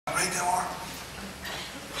How great thou art.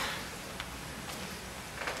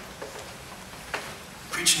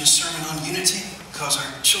 Preaching a sermon on unity because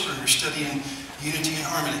our children are studying unity and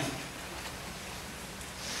harmony.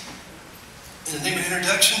 In the name of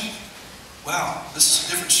introduction, wow, this is a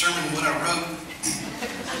different sermon than what I wrote.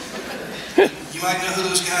 You might know who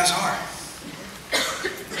those guys are.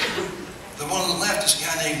 The one on the left is a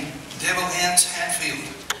guy named Devil Ants Hatfield.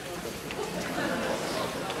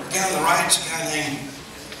 The guy on the right is a guy named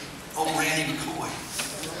Old Randy McCoy.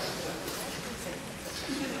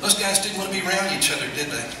 Those guys didn't want to be around each other, did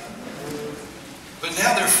they? But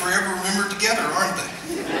now they're forever remembered together, aren't they?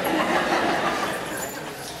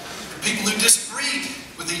 For people who disagreed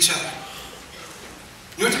with each other.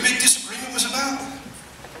 You know what the big disagreement was about?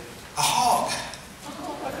 A hog.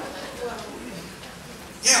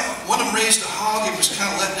 Yeah, one of them raised a hog and was kind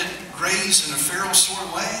of letting it graze in a feral sort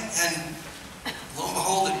of way, and lo and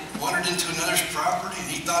behold, it wandered into another's property, and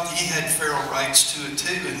he thought that he had feral rights to it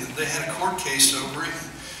too, and they had a court case over it.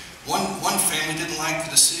 One family didn't like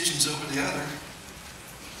the decisions over the other.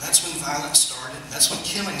 That's when violence started. That's when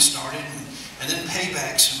killing started, and then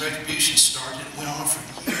paybacks and retribution started. It went on for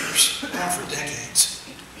years, it went on for decades.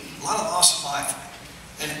 A lot of loss of life.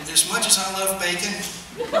 And as much as I love bacon,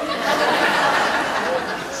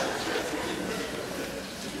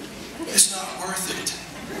 it's not worth it.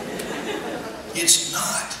 It's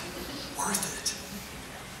not worth it.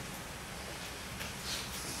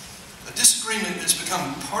 A disagreement has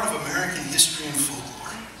become part of American history and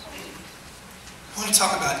folklore. I want to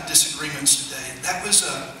talk about disagreements today. That was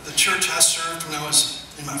the church I served when I was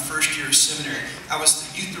in my first year of seminary. I was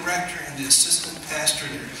the youth director and the assistant pastor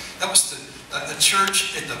there. That was the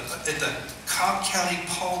church at the Cobb County,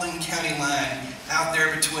 Paulding County line out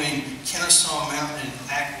there between Kennesaw Mountain and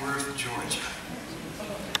Ackworth, Georgia.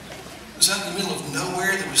 It was out in the middle of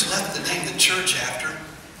nowhere. There was nothing to name the church after.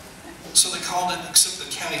 So they called it, except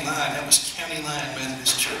the county line, that was County Line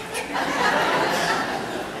Methodist Church.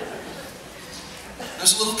 It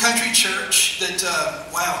was a little country church that,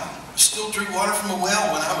 wow, still drew water from a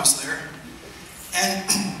well when I was there.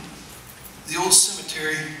 And the old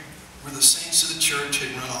cemetery where the saints of the church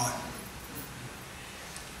had run on.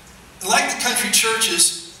 And like the country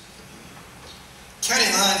churches, County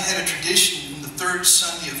Line had a tradition in the third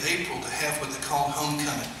Sunday of April to have what they called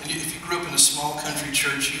homecoming. And if you grew up in a small country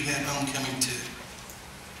church, you had homecoming too.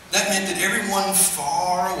 That meant that everyone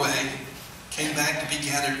far away came back to be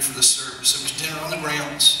gathered for the service. There was dinner on the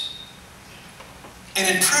grounds.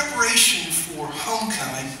 And in preparation for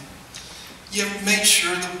homecoming, you made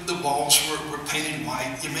sure the walls were painted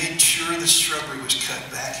white. You made sure the shrubbery was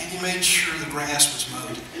cut back. And you made sure the grass was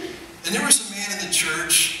mowed. And there was a man in the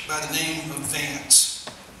church by the name of Vance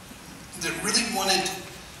that really wanted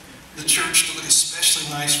the church to look especially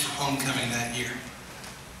nice for homecoming that year.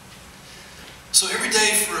 So every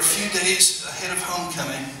day for a few days ahead of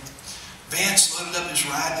homecoming, Vance loaded up his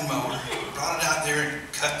riding mower, brought it out there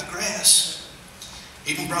and cut the grass.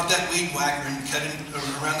 Even brought that weed whacker and cut it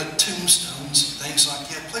around the tombstones and things like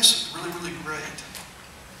that. The place looked really, really great.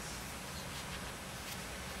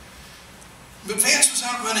 But Vance was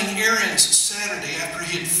out running errands Saturday after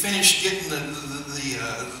he had finished getting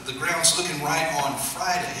the grounds looking right on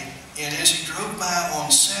Friday. And as he drove by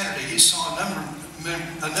on Saturday, he saw another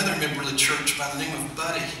member of the church by the name of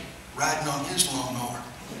Buddy riding on his lawnmower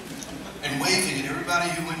and waving at everybody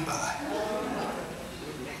who went by.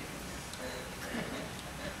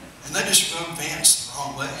 And that just rubbed Vance the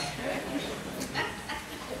wrong way.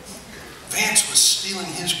 Vance was stealing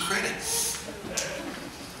his credit.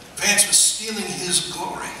 Vance was stealing his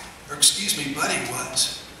glory. Or excuse me, Buddy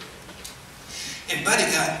was. And Buddy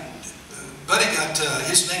got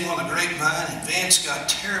his name on the grapevine, and Vance got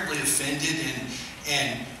terribly offended,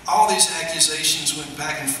 and all these accusations went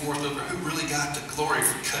back and forth over who really got the glory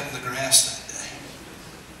for cutting the grass that day.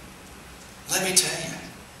 Let me tell you,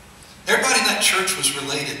 everybody in that church was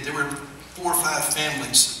related. There were 4 or 5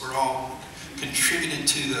 families that were all contributed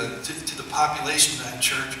to the population of that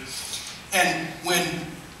church. And when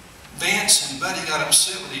Vance and Buddy got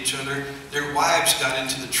upset with each other, their wives got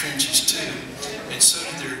into the trenches too. And so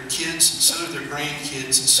did their kids, and so did their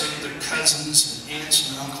grandkids, and so did their cousins and aunts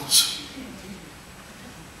and uncles.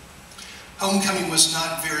 Homecoming was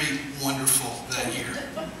not very wonderful that year.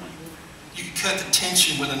 You could cut the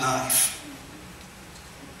tension with a knife.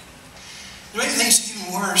 To make things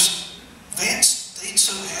even worse, Vance stayed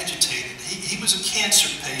so agitated. He was a cancer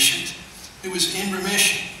patient who was in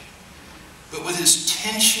remission. But with his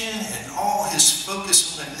tension and all his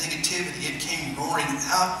focus on that negativity, it came roaring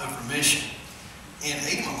out of remission and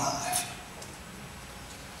ate him alive.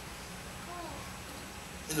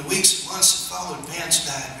 In the weeks and months that followed, Vance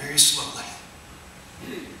died very slowly.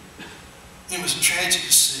 It was tragic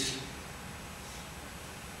to see.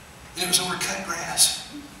 And it was over cut grass.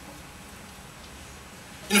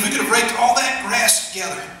 And if we could have raked all that grass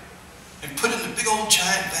together and put it in a big old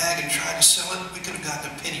giant bag and tried to sell it, we could have gotten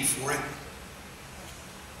a penny for it.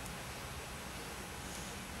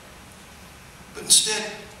 But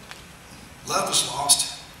instead, love was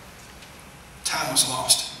lost, time was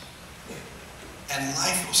lost, and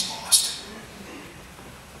life was lost.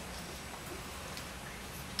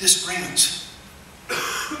 Disagreements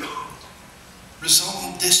result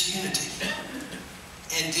in disunity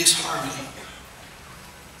and disharmony.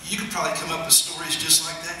 You could probably come up with stories just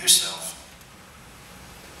like that yourself.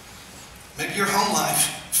 Maybe your home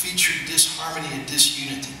life featured disharmony and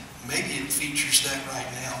disunity. Maybe it features that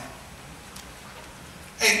right now.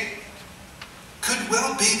 Hey, could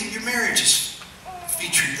well be that your marriage has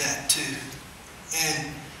featured that too. And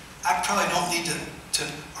I probably don't need to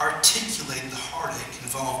articulate the heartache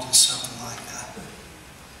involved in something like that.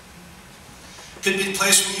 Could be the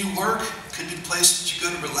place where you work. Could be the place that you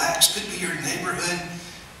go to relax. Could be your neighborhood.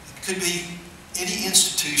 It could be any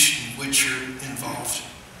institution in which you're involved.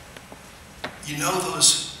 You know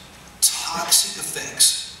those toxic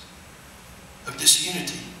effects of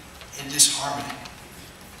disunity and disharmony.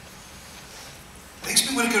 Makes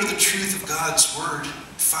me want to go to the truth of God's Word,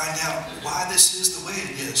 find out why this is the way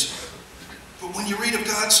it is. But when you read of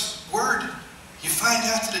God's Word, you find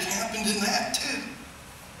out that it happened in that too.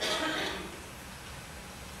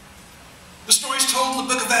 The story's told in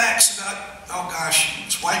the book of Acts about, oh gosh, it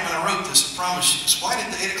was white when I wrote this, I promise you. It was white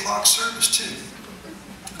at the 8 o'clock service too.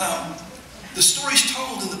 The story's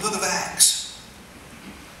told in the book of Acts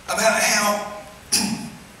about how,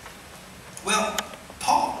 well,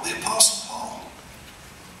 Paul, the Apostle Paul,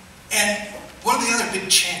 and one of the other big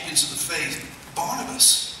champions of the faith,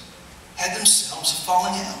 Barnabas, had themselves a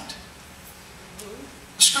falling out.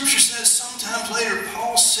 The scripture says sometimes later,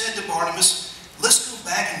 Paul said to Barnabas, let's go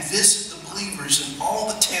back and visit the believers in all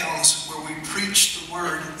the towns where we preach the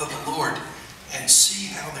word of the Lord and see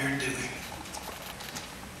how they're doing.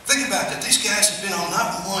 Think about that. These guys have been on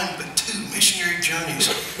not one, but 2 missionary journeys.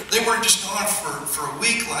 They weren't just gone for a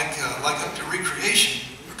week like up to recreation.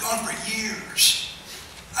 They were gone for years.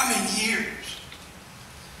 I mean, years.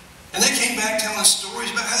 And they came back telling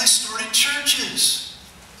stories about how they started churches.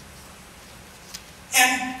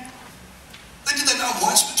 And they did that not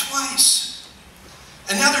once, but twice.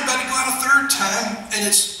 And now they're about to go out a 3rd time, and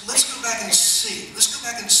it's, let's go back and see. Let's go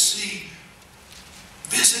back and see.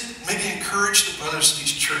 Visit, maybe encourage the brothers of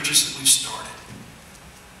these churches that we've started.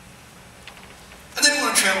 And they don't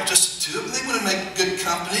want to travel just the 2 of them. They want to make good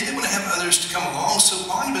company. They want to have others to come along. So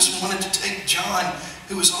Barnabas wanted to take John,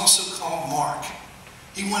 who was also called Mark.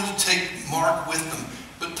 He wanted to take Mark with them.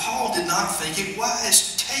 But Paul did not think it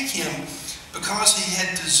wise to take him because he had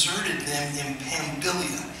deserted them in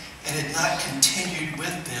Pamphylia and had not continued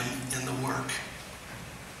with them in the work.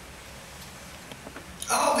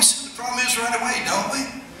 Oh, we see what the problem is right away, don't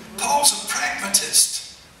we? Paul's a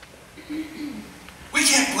pragmatist. We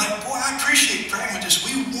can't blame, boy, I appreciate pragmatists.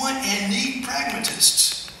 We want and need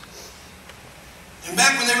pragmatists. And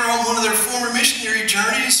back when they were on one of their former missionary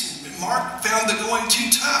journeys, and Mark found the going too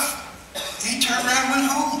tough, he turned around and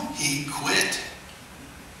went home. He quit.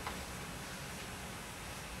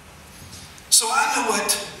 So I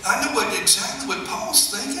know exactly what Paul's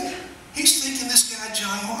thinking. He's thinking this guy,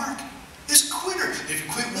 John Mark, is a quitter. If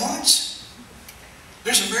you quit once,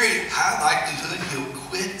 there's a very high likelihood he'll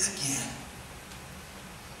quit again.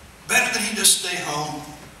 Better that he just stay home,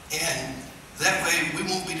 and that way we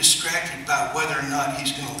won't be distracted by whether or not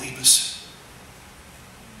he's going to leave us.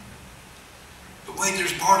 But wait,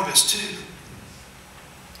 there's Barnabas too.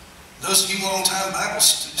 Those of you long-time Bible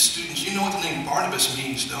students, you know what the name Barnabas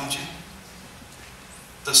means, don't you?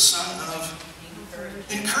 The son of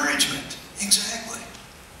encouragement. Exactly.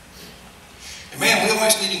 And man, we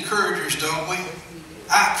always need encouragers, don't we?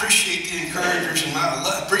 I appreciate the encouragers in my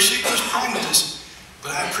life. I appreciate those pragmatists,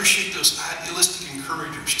 but I appreciate those idealistic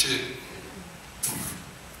encouragers too.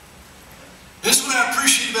 This is what I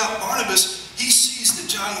appreciate about Barnabas. He sees that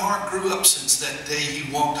John Mark grew up since that day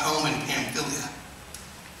he walked home in Pamphylia.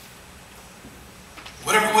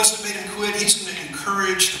 Whatever it was that made him quit, he's going to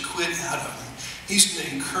encourage the quit out of him. He's going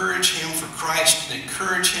to encourage him for Christ and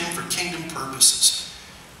encourage him for kingdom purposes.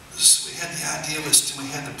 So we had the idealist and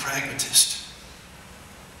we had the pragmatist.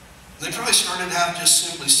 And they probably started out just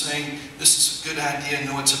simply saying, this is a good idea,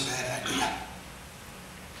 no, it's a bad idea.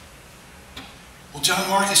 Well, John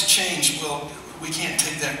Mark has changed. Well, we can't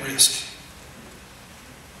take that risk.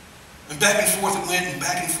 And back and forth it went, and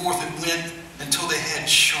back and forth it went. until they had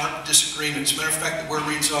sharp disagreements. As a matter of fact, the word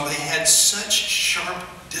reads all, they had such sharp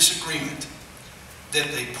disagreement that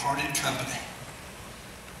they parted company.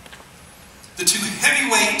 The two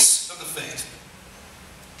heavyweights of the faith,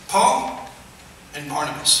 Paul and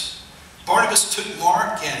Barnabas. Barnabas took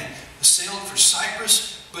Mark and sailed for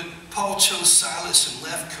Cyprus, but Paul chose Silas and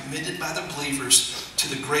left, committed by the believers to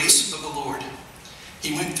the grace of the Lord.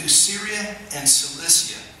 He went through Syria and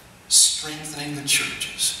Cilicia, strengthening the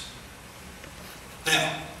churches.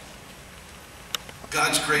 Now,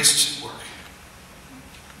 God's grace is at work.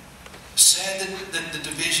 Sad that the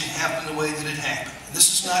division happened the way that it happened. And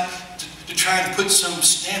this is not to try and put some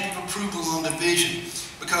stamp of approval on division,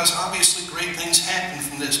 because obviously great things happen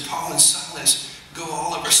from this. Paul and Silas go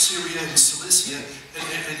all over Syria and Cilicia,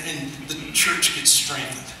 and the church gets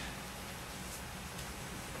strengthened.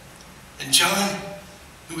 And John,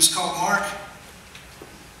 who was called Mark,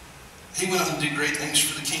 he went on to do great things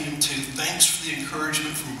for the kingdom too. Thanks for the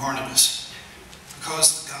encouragement from Barnabas,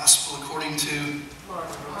 because the gospel according to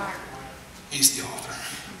Mark, he's the author.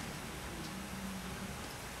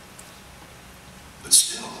 But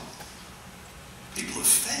still, people of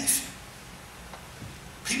faith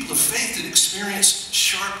that experience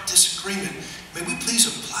sharp disagreement, may we please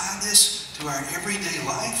apply this to our everyday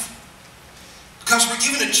life? Because we're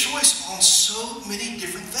given a choice on so many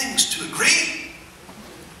different things, to agree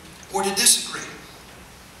or to disagree.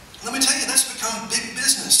 Let me tell you, that's become big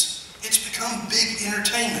business. It's become big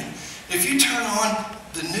entertainment. If you turn on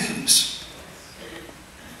the news,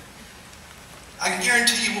 I can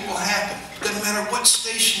guarantee you what will happen. Doesn't matter what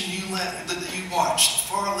station you watch, the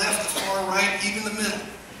far left, the far right, even the middle.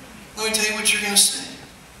 Let me tell you what you're going to see.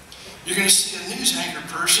 You're going to see a news anchor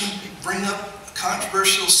person bring up a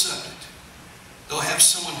controversial subject. They'll have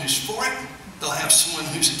someone who's for it, they'll have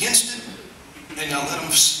someone who's against it, and they'll let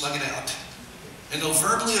them slug it out. And they'll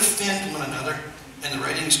verbally offend one another, and the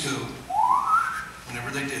ratings go whenever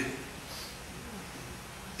they do.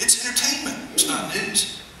 It's entertainment. It's not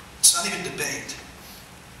news. It's not even debate.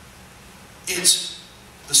 It's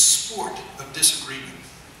the sport of disagreement.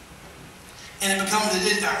 And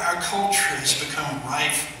our culture has become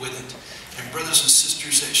rife with it. And brothers and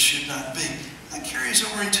sisters, that should not be. That carries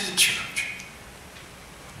over into the church.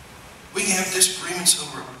 We can have disagreements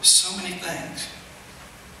over so many things.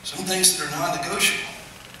 Some things that are non-negotiable.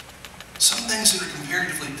 Some things that are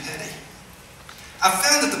comparatively petty. I've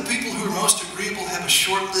found that the people who are most agreeable have a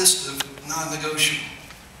short list of non-negotiable.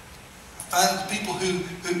 I find that the people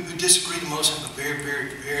who disagree the most have a very,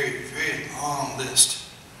 very, very, very long list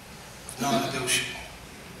of non-negotiable.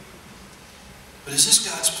 But is this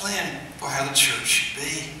God's plan for how the church should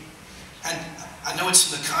be? And I know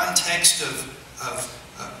it's in the context of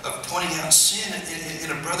pointing out sin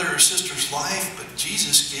in a brother or sister's life, but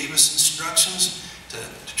Jesus gave us instructions to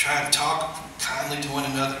try to talk kindly to one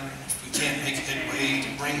another. If we can't make headway,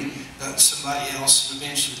 to bring somebody else and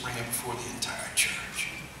eventually bring it before the entire church.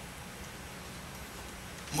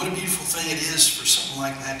 And what a beautiful thing it is for something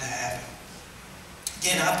like that to happen.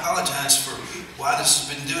 Again, I apologize for why this has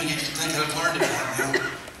been doing. You think I've learned it by now.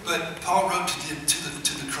 But Paul wrote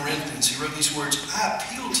to the Corinthians, he wrote these words, I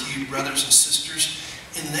appeal to you, brothers and sisters,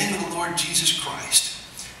 in the name of the Lord Jesus Christ,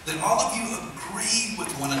 that all of you agree with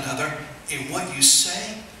one another in what you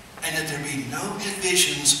say, and that there be no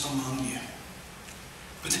divisions among you,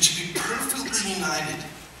 but that you be perfectly united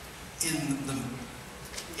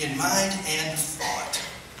in mind and thought.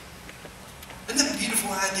 Isn't that a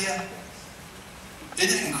beautiful idea?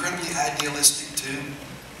 Isn't it incredibly idealistic too?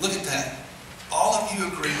 Look at that. All of you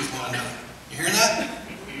agree with one another. You hear that?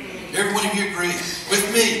 Every one of you agree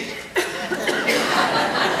with me.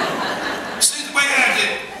 See the way I do.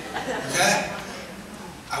 Okay?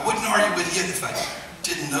 I wouldn't argue with you if I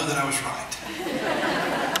didn't know that I was right.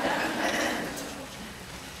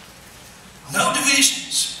 No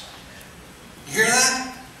divisions. You hear that?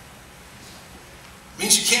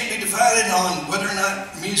 Means you can't be divided on whether or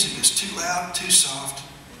not music is too loud, too soft,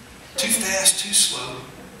 too fast, too slow,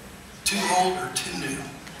 too old, or too new.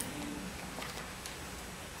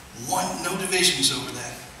 No divisions over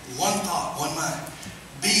that. One thought, one mind.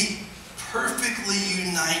 Be perfectly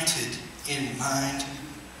united in mind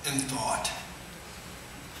and thought.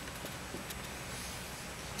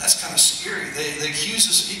 That's kind of scary. They accuse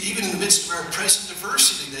us, even in the midst of our present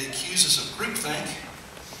diversity, they accuse us of groupthink.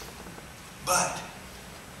 But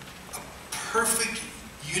perfect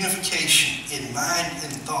unification in mind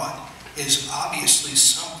and thought is obviously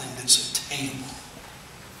something that's attainable.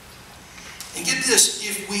 And get this,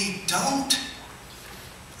 if we don't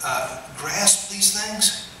grasp these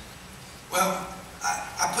things, well,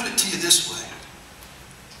 I put it to you this way.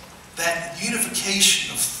 That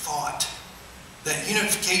unification of thought that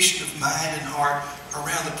unification of mind and heart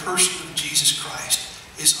around the person of Jesus Christ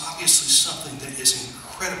is obviously something that is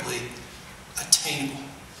incredibly attainable.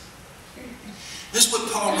 This is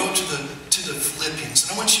what Paul wrote to the Philippians,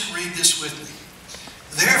 and I want you to read this with me.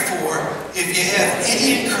 Therefore, if you have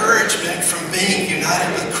any encouragement from being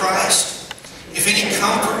united with Christ, if any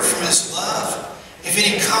comfort from his love, if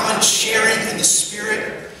any common sharing in the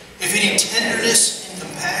Spirit, if any tenderness and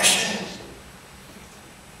compassion.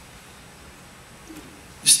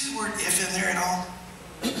 You see the word if in there at all?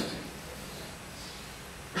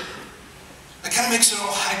 That kind of makes it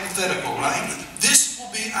all hypothetical, right? This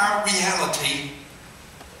will be our reality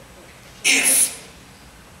if.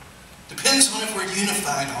 Depends on if we're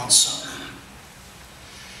unified on something.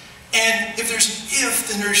 And if there's an if,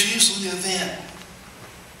 then there's usually a then.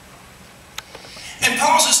 And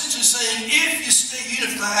Paul's essentially saying, if you stay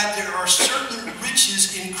unified, there are certain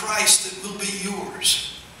riches in Christ that will be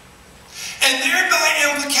yours. And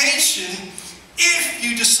thereby implication, if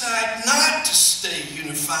you decide not to stay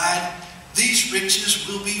unified, these riches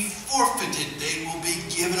will be forfeited. They will be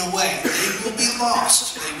given away. They will be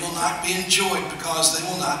lost. They will not be enjoyed because they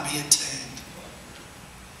will not be attained.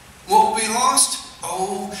 What will be lost?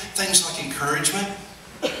 Oh, things like encouragement.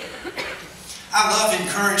 I love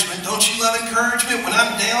encouragement. Don't you love encouragement? When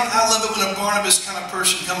I'm down, I love it when a Barnabas kind of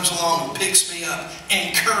person comes along and picks me up,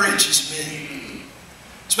 encourages me.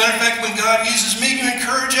 As a matter of fact, when God uses me to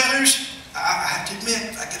encourage others, I have to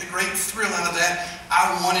admit, I get a great thrill out of that. I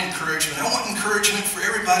want encouragement. I want encouragement for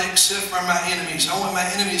everybody except for my enemies. I want my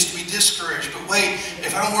enemies to be discouraged. But wait,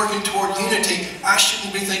 if I'm working toward unity, I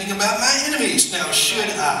shouldn't be thinking about my enemies. Now, should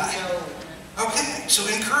I? Okay, so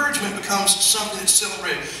encouragement becomes something that's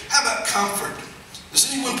celebrated. How about comfort? Does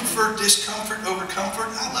anyone prefer discomfort over comfort?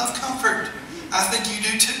 I love comfort. I think you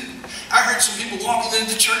do too. I heard some people walking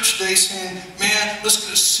into church today saying, man, let's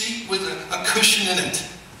get a seat with a cushion in it.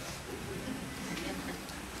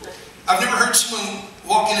 I've never heard someone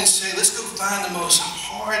walk in and say, let's go find the most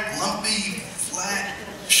hard, lumpy, flat,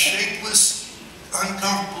 shapeless,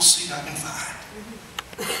 uncomfortable seat I can find.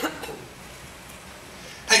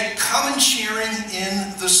 Hey, common sharing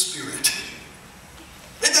in the Spirit.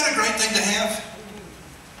 Isn't that a great thing to have?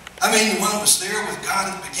 I mean, the one that was there with God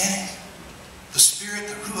at the beginning. The Spirit,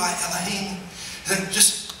 the Ruach Elohim.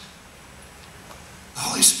 Just the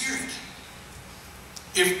Holy Spirit.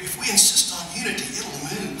 If we insist on unity,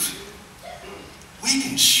 it'll move. We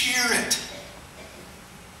can share it.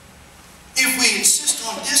 If we insist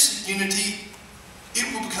on disunity, it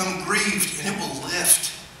will become grieved and it will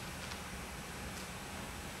lift.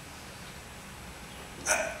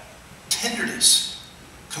 Tenderness,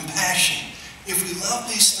 compassion. If we love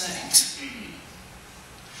these things,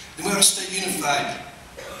 then we ought to stay unified.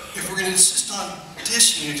 If we're going to insist on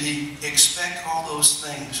disunity, expect all those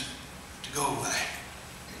things to go away.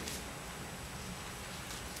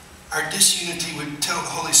 Our disunity would tell the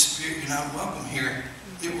Holy Spirit, you're not welcome here.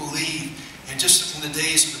 It will leave. And just like in the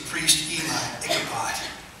days of the priest Eli, Ichabod,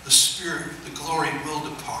 the Spirit, the glory will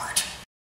depart.